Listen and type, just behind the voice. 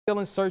Still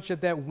in search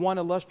of that one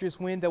illustrious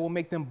win that will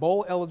make them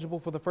bowl eligible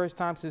for the first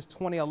time since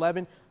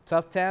 2011.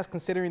 Tough task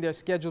considering their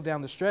schedule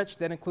down the stretch.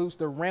 That includes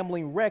the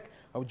rambling wreck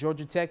of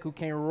Georgia Tech, who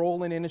came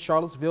rolling into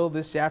Charlottesville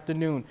this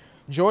afternoon.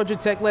 Georgia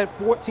Tech led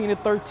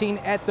 14-13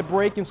 at the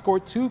break and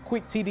scored 2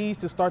 quick TDs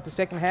to start the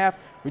second half.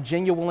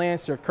 Virginia will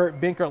answer.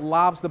 Kurt Benkert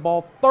lobs the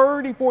ball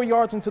 34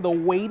 yards into the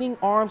waiting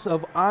arms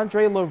of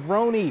Andre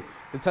Lavroni.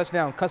 The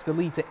touchdown cuts the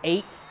lead to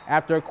 8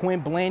 after a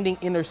Quinn Blanding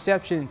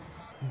interception.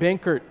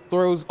 Benkert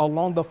throws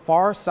along the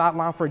far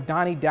sideline for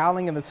Donnie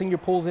Dowling, and the senior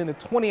pulls in a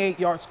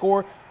 28-yard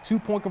score.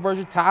 2-point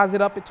conversion ties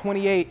it up at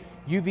 28.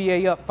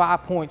 UVA up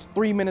 5 points.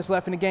 3 minutes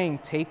left in the game.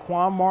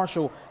 Taquan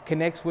Marshall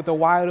connects with a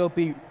wide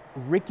open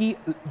Ricky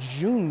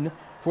June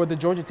for the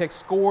Georgia Tech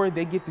score.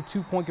 They get the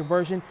 2-point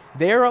conversion.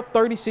 They're up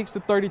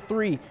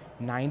 36-33.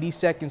 90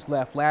 seconds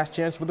left. Last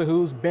chance for the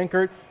Hoos.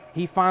 Benkert,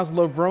 he finds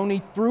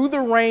Lavroni through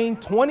the rain.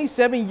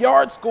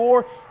 27-yard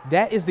score.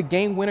 That is the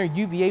game winner.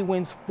 UVA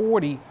wins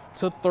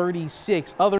 40-36.